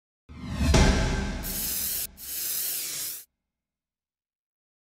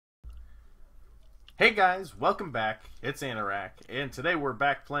Hey guys, welcome back. It's Anorak, and today we're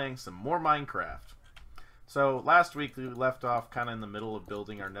back playing some more Minecraft. So last week we left off kind of in the middle of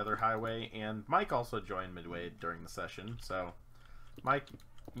building our Nether highway, and Mike also joined midway during the session. So, Mike,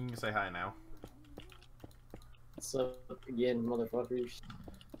 you can say hi now. What's up again, motherfuckers?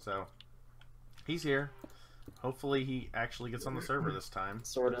 So, he's here. Hopefully he actually gets on the server this time.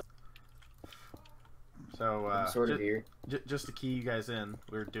 Sort of. So, I'm sort of here. Just to key you guys in,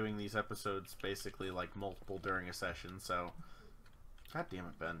 we're doing these episodes basically like multiple during a session, so... God damn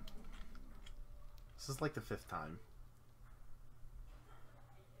it, Ben. This is like the 5th time.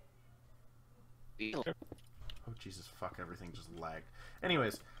 Oh, Jesus, fuck, everything just lagged.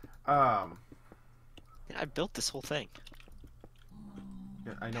 Anyways, I built this whole thing.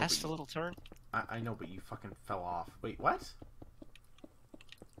 yeah, I know, Past the little turn? I know, but you fucking fell off. Wait, what?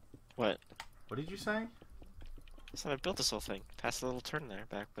 What? What did you say? I said I built this whole thing. Past the little turn there,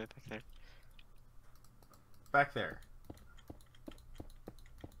 way back there. Back there.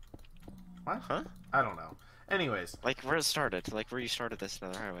 What? Huh? I don't know. Anyways. Like where it started, like where you started this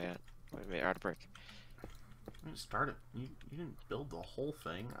Nether highway at. Wait, out of brick. You didn't start it. You didn't build the whole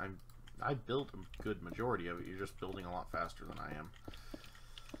thing. I built a good majority of it. You're just building a lot faster than I am.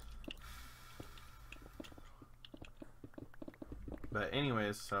 But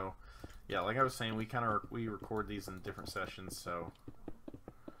anyways, so yeah, like I was saying, we record these in different sessions, so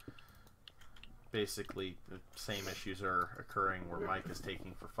basically the same issues are occurring where Mike is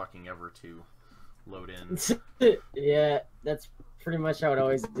taking for fucking ever to load in. Yeah, that's pretty much how it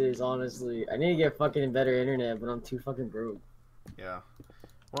always is, honestly. I need to get fucking better internet, but I'm too fucking broke. Yeah.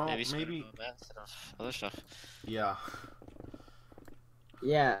 Well, maybe instead of other stuff. yeah.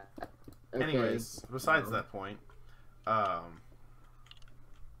 Yeah. Okay. Anyways, besides that point,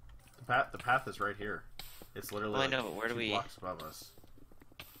 the path is right here. It's literally Well, I like know, but where do 2 we... blocks above us.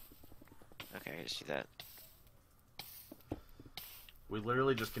 Okay, I just see that. We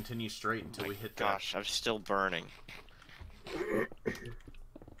literally just continue straight until we hit that. Gosh, I'm still burning.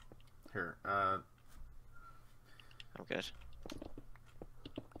 Here, I'm good.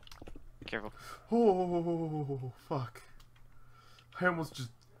 Careful. oh, fuck. I almost just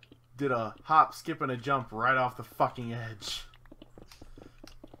did a hop, skip, and a jump right off the fucking edge.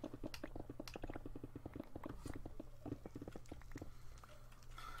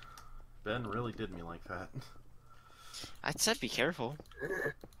 Ben really did me like that. I said be careful.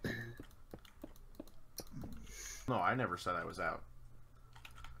 No, I never said I was out.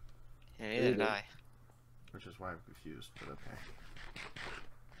 Yeah, neither did I. Which is why I'm confused, but okay.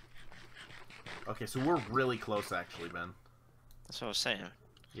 Okay, so we're really close actually, Ben. That's what I was saying.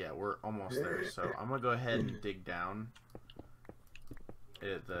 Yeah, we're almost there. So I'm gonna go ahead and dig down.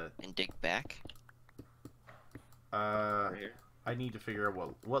 And dig back? Uh, Over here. I need to figure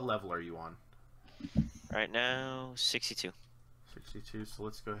out what level are you on? Right now, 62. 62. So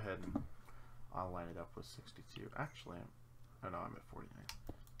let's go ahead and I'll line it up with 62. Actually, oh no, I'm at 49.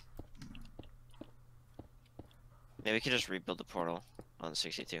 Maybe we could just rebuild the portal on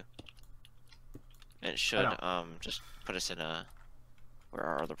 62. And it should just put us in where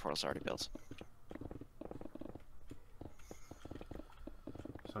our other portal's already built.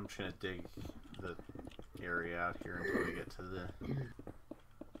 So I'm just gonna dig the area out here until we get to the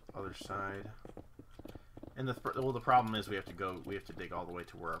other side. And the problem is we have to dig all the way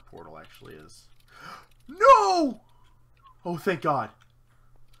to where our portal actually is. No! Oh, thank God.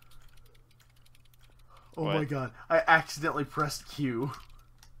 Oh What? my God. I accidentally pressed Q.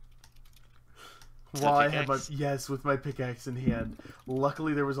 While I had with my pickaxe in hand.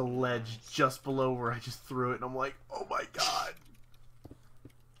 Luckily there was a ledge just below where I just threw it and I'm like, oh my God.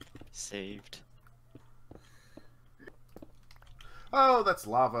 Saved. Oh, that's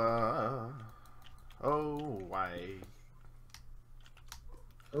lava. Oh, why?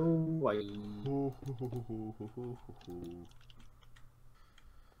 Oh, why?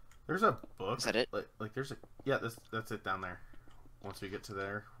 There's a book. Is that it? Like there's a yeah. That's it down there. Once we get to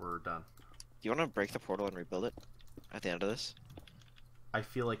there, we're done. Do you want to break the portal and rebuild it at the end of this? I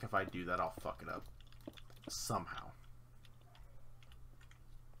feel like if I do that, I'll fuck it up somehow.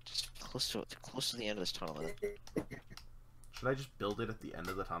 Just close to the end of this tunnel. Should I just build it at the end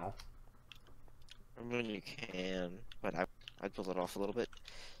of the tunnel? I mean, you can, but I'd build it off a little bit,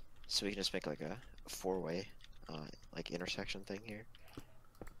 so we can just make like a four-way, like intersection thing here.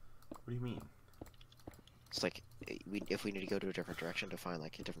 What do you mean? It's like if we need to go to a different direction to find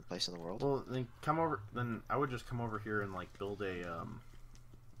like a different place in the world. Well, then come over. Then I would just come over here and like build a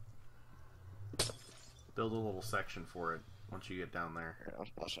little section for it once you get down there. Here,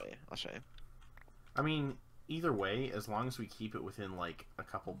 I'll show you. I'll show you. I mean, either way, as long as we keep it within like a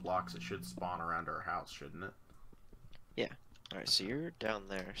couple blocks, it should spawn around our house, shouldn't it? Yeah. Alright, so you're down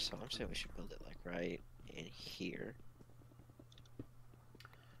there, so I'm saying we should build it like right in here.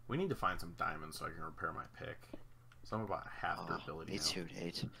 We need to find some diamonds so I can repair my pick. So I'm about half durability me now. too,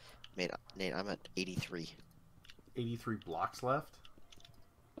 Nate. Nate, I'm at 83. 83 blocks left?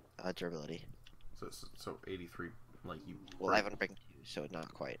 Durability. So 83, like you... Well, I haven't breaking 2, so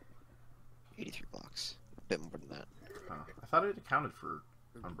not quite. 83 blocks. A bit more than that. Huh. I thought it accounted for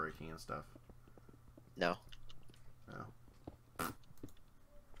unbreaking and stuff. No. No.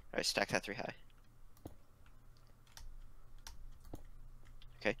 Alright, stack that 3 high.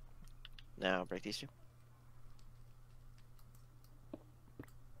 Okay. Now break these 2.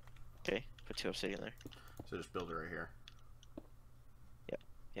 Okay, put 2 obsidian there. So just build it right here.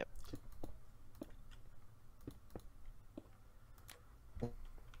 Yep.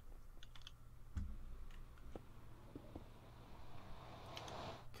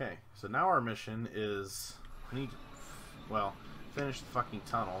 Okay, so now our mission is finish the fucking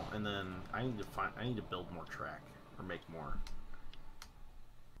tunnel, and then I need to build more track or make more.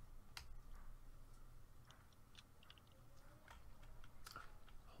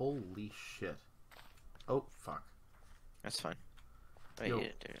 Holy shit! Oh fuck! That's fine. Yo,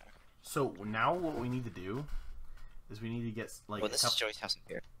 so now what we need to do is we need to get like. Well, this is Joey's house up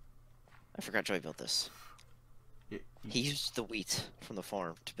here. I forgot Joey built this. He used the wheat from the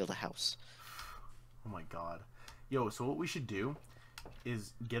farm to build a house. Oh my god. Yo, so what we should do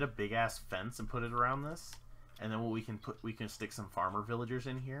is get a big ass fence and put it around this, and then what we can stick some farmer villagers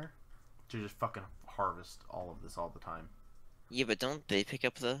in here to just fucking harvest all of this all the time. Yeah, but don't they pick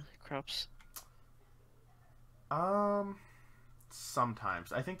up the crops?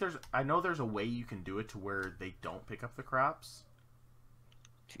 Sometimes. I know there's a way you can do it to where they don't pick up the crops.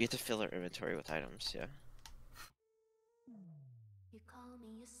 You have to fill our inventory with items, yeah. You call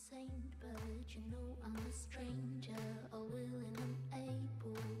me a saint, but you know I'm a stranger. All willing and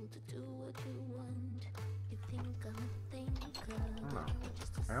able to do what you want. You think I'm a thinker. I don't know.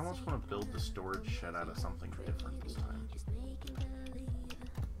 I almost want to build the storage shed out of something different this time.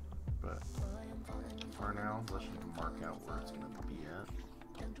 But for now, let's just mark out where it's going to be at.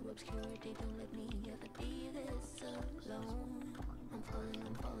 Down to obscurity, don't let me ever be this alone. I'm falling.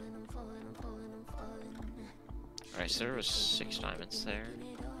 Alright, so there was 6 diamonds there.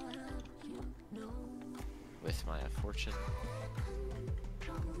 With my fortune.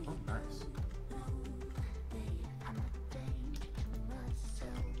 Oh, nice.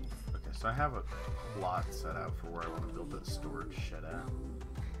 Okay, so I have a plot set out for where I want to build that storage shed at.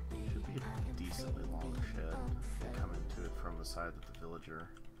 Should be a decently long shed. Come into it from the side that the villager.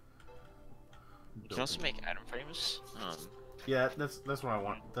 You can also make item frames. Yeah, that's what I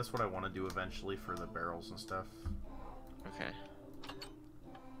want. That's what I want to do eventually for the barrels and stuff. Okay.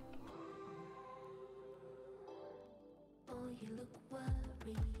 Oh, you look worried,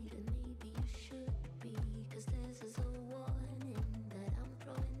 and maybe you should be, 'cause this is a warning that I'm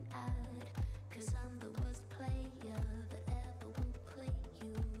throwing out, 'cause I'm the worst player that ever will play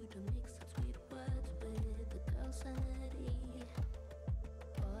you, to mix up sweet words with the girl's sanity.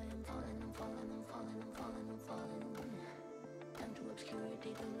 Boy, I'm falling. Down to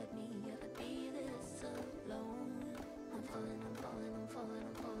obscurity, don't let me ever be this alone. I'm falling.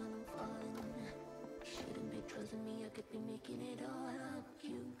 Shouldn't be trusting me, I could be making it all up,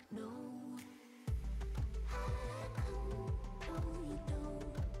 you know. No, you don't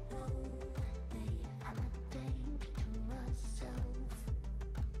know me. I'm a danger to myself.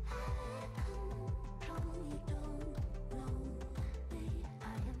 No, you don't know me. I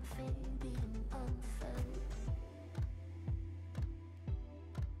am fading unfelt.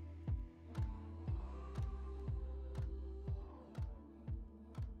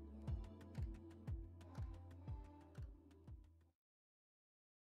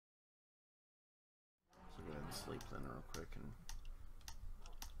 So go ahead and sleep then real quick and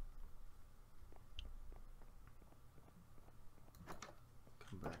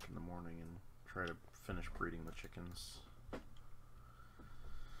come back in the morning and try to finish breeding the chickens.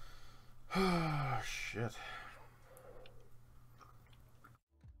 Shit.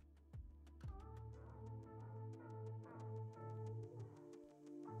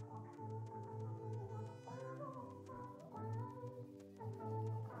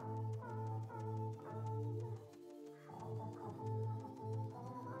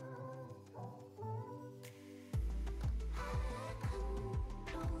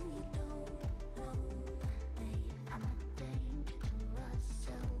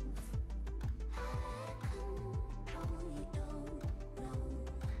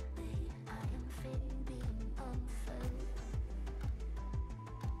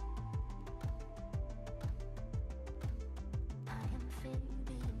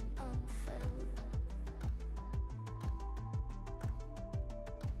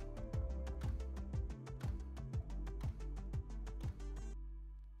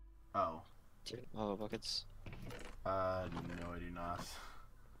 Oh. Do you have lava buckets? No, I do not.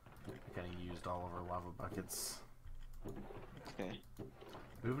 I kind of used all of our lava buckets. Okay. Do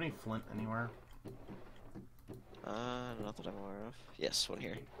we have any flint anywhere? Not that I'm aware of. Yes, one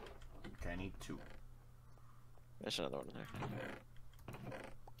here. Okay, I need 2. There's another one in there.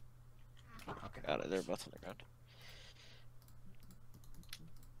 Okay. Got it. They're both on the ground.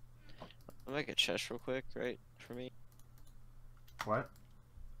 I'll make a chest real quick, right? For me. What?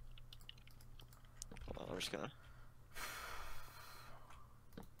 Hold on, I'm just gonna.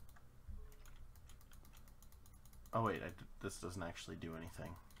 Oh wait, this doesn't actually do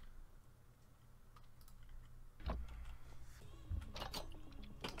anything.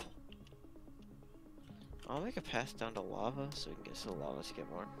 I'll make a path down to lava so we can get to the lava to get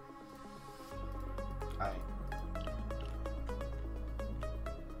more. Alright.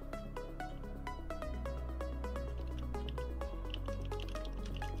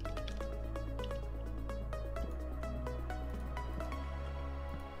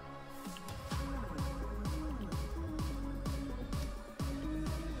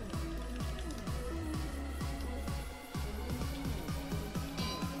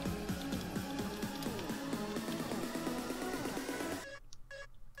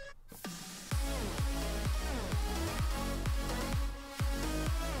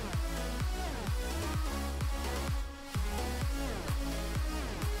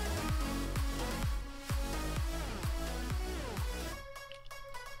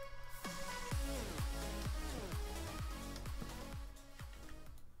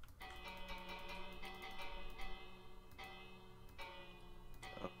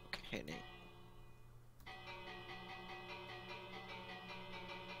 Okay, Nate.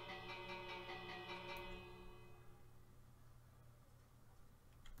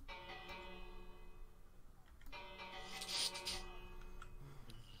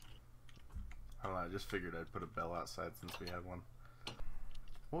 I don't know, I just figured I'd put a bell outside since we had one.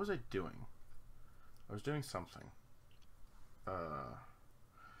 What was I doing? I was doing something. Oh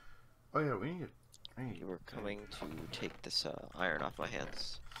yeah, we need to... You were coming to take this iron off my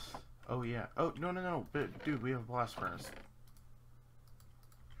hands. Oh yeah. Oh, no. But, dude, we have a blast furnace.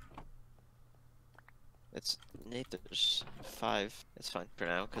 It's Nate. There's 5. It's fine for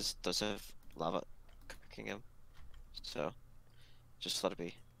now because those have lava cooking them. So just let it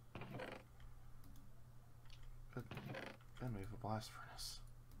be. But then we have a blast furnace.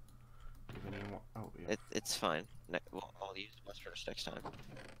 Do we need more? Oh, yeah. It's fine. I'll use the blast furnace next time.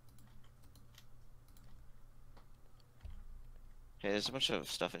 Hey, there's a bunch of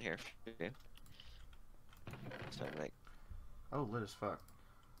stuff in here for you. So like, Oh, lit as fuck.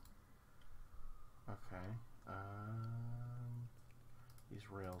 Okay.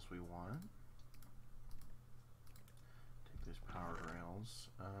 These rails we want. Take these powered rails.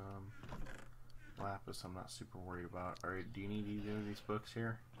 Lapis I'm not super worried about. Alright, do you need either of these books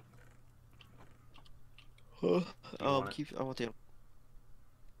here? I want the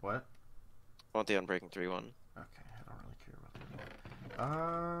What? I want the Unbreaking 3 one. Okay, I don't really care about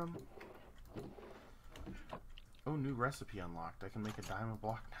that. Oh, new recipe unlocked. I can make a diamond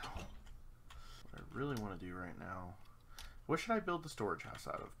block now. What I really want to do right now... What should I build the storage house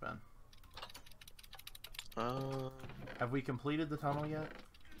out of, Ben? Have we completed the tunnel yet?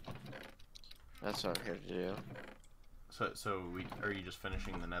 That's what I'm here to do. Are you just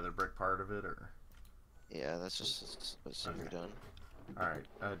finishing the nether brick part of it, or? Yeah, that's just what's Okay. done. Alright,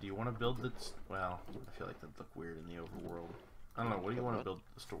 do you want to build this? Well, I feel like that'd look weird in the overworld. I don't know, what do you want to build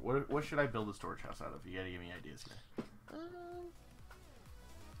the store? What should I build the storage house out of? You gotta give me ideas here.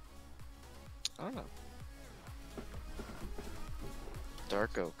 I don't know.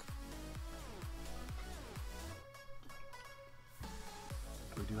 Dark oak.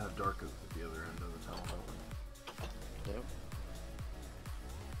 We do have dark oak at the other end of the tunnel, don't we? Yep.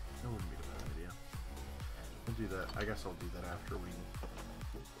 That wouldn't be a bad idea. We'll do that. I guess I'll do that after we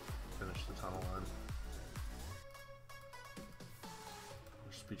finish the tunnel then.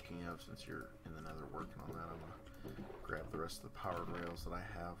 Speaking of, since you're in the nether working on that, I'm gonna grab the rest of the powered rails that I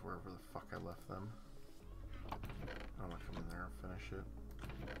have wherever the fuck I left them. I'm gonna come in there and finish it.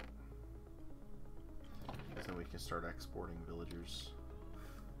 And then we can start exporting villagers.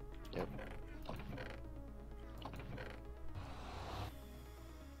 Yep.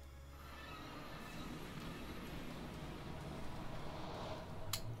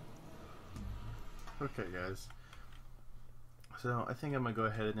 Okay, guys. So I think I'm gonna go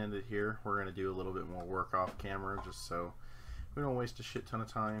ahead and end it here. We're gonna do a little bit more work off camera just so we don't waste a shit ton of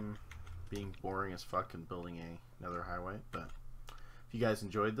time being boring as fuck and building another highway. But if you guys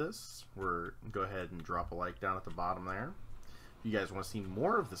enjoyed this, go ahead and drop a like down at the bottom there. you guys want to see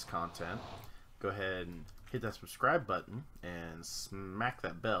more of this content, go ahead and hit that subscribe button and smack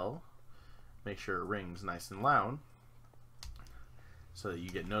that bell. Make sure it rings nice and loud so that you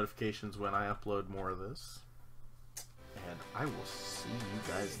get notifications when I upload more of this. And I will see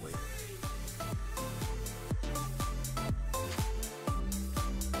you guys later.